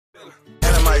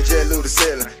And I might jet loot the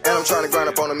ceiling. And I'm trying to grind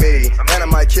up on a million. And I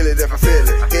might kill it if I feel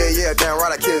it. Yeah, damn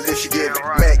right I kill it if she give it.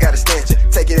 Matt got a stench.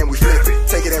 Take it and we flip it.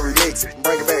 Take it and remix it.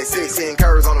 Bring it back 16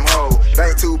 curves on them hoes.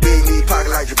 Bank too big, need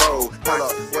pocket like Jabot. Hold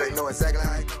up, wait, know exactly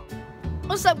how it go.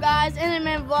 What's up, guys?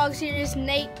 NMN Vlogs here. It's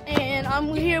Nate, and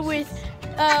I'm here with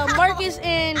Marcus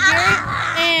and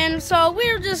Garrett. And so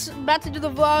we were just about to do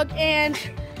the vlog, and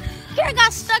Garrett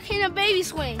got stuck in a baby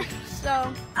swing.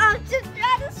 So I'm just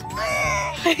trying to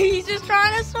swing. He's just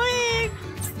trying to swing.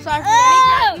 Sorry for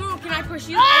that. No, can I push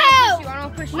you? I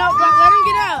don't push you. No, but let him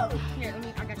get out. Here,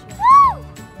 I got you.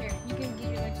 Here, you can get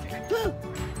your legs through.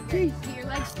 Okay, get your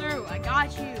legs through. I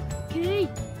got you. Okay.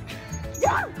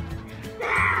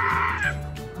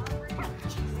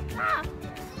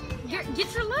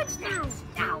 Get your legs through.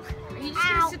 Are you just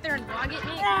gonna sit there and vlog it,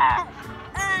 Nate?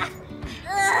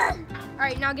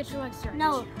 Alright, now get your legs through.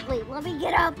 No, wait, let me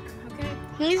get up. Okay.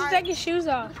 He needs to take his shoes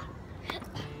off.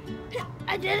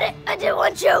 I did it. I did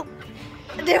one shoe.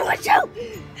 I did one shoe.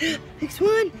 Next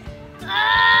one.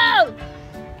 Oh!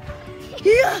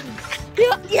 Yeah.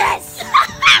 Yes!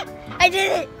 I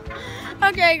did it.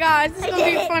 Okay, guys, this is gonna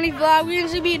be a funny vlog. We're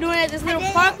gonna be doing it at this little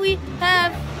park we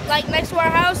have, like, next to our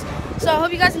house. So I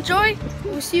hope you guys enjoy.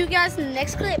 We'll see you guys in the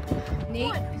next clip.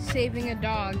 Nate saving a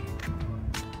dog.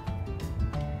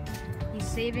 He's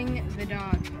saving the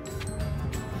dog.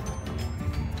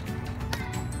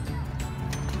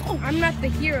 Oh, I'm not the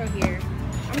hero here.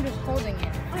 I'm just holding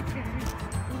it.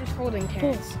 I'm just holding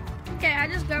Terrence. Okay, I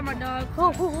just got my dog.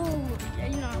 Yeah,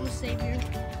 you know, I'm a savior.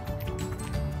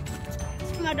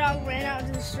 My dog ran out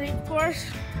into the street, of course.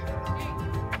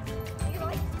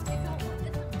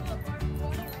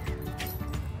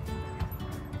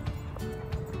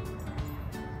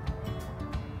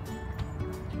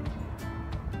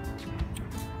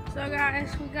 So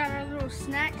guys, we got our little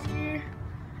snacks here.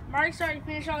 Mark's already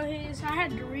finished all his. I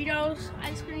had Doritos,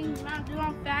 ice cream, Mountain Dew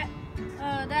on fat.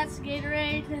 That's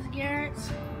Gatorade, that's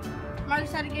Garrett's.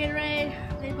 Mark's had a Gatorade.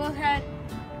 They both had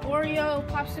Oreo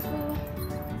popsicle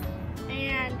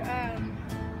and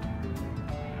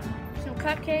some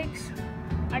cupcakes.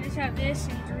 I just have this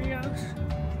and Doritos.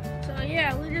 So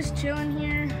yeah, we're just chilling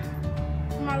here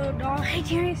with my little dog. Hey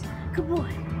Darius, good boy.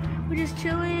 We're just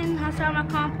chilling outside my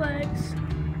complex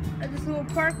at this little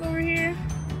park over here.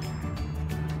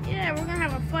 Yeah, we're gonna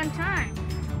have a fun time.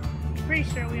 Pretty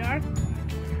sure we are.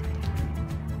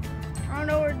 I don't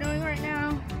know what we're doing right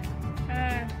now.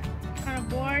 Kind of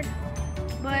bored.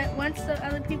 But once the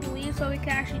other people leave so we can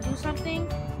actually do something,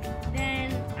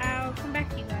 then I'll come back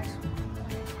to you guys.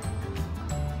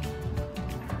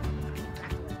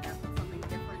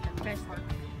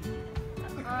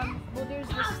 Well, there's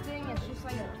this thing. It's just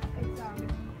like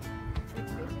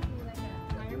it's basically like a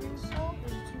fireman's stove.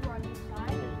 There's two on each side.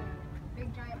 There's a big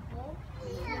giant pole,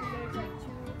 and then there's like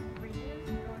two bridges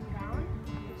going down.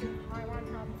 So I want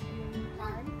to probably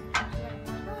climb.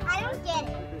 I don't get it.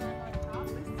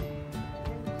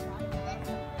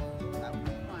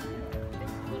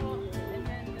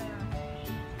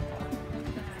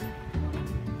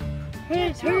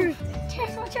 Hey, Terrence,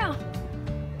 Watch out.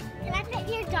 Can I pet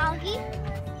your doggy?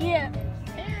 yeah.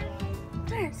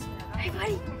 Terrence, hey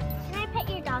buddy. Can I pet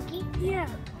your doggy? Yeah.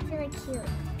 It's really cute.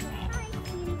 Hi,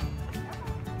 sweetie.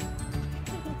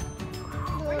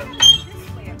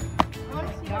 Oh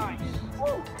my gosh.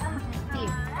 Oh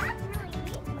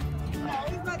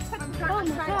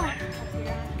my god.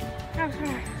 That was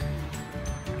hard.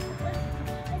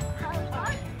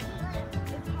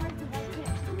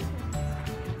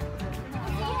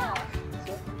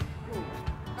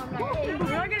 We're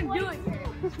not gonna do it.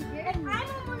 I'm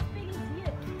almost big as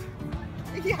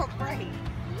you. Yeah, right.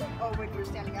 Oh, when you're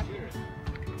standing up here.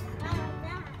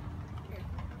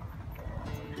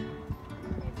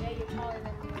 Yeah, you're taller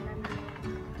than me.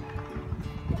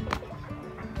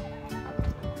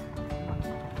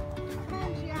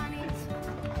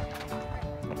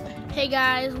 Hey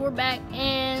guys, we're back,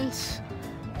 and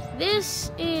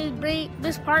this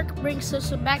park brings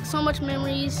us back so much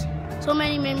memories, so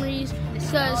many memories,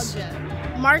 because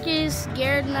Marcus,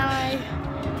 Garrett, and I,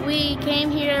 we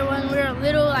came here when we were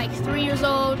little, like 3 years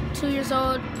old, 2 years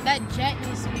old. That jet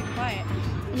needs to be quiet.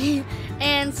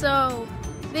 And so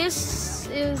this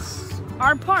is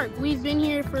our park. We've been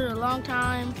here for a long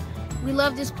time. We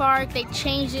love this park. They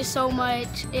changed it so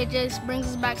much. It just brings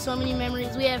us back so many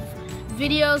memories. We have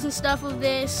videos and stuff of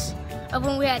this, of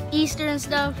when we had Easter and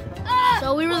stuff.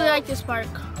 So we really like this park.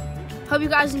 Hope you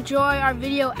guys enjoy our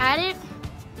video at it,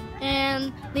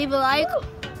 and leave a like,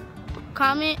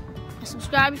 comment, and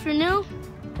subscribe if you're new,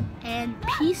 and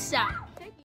peace out.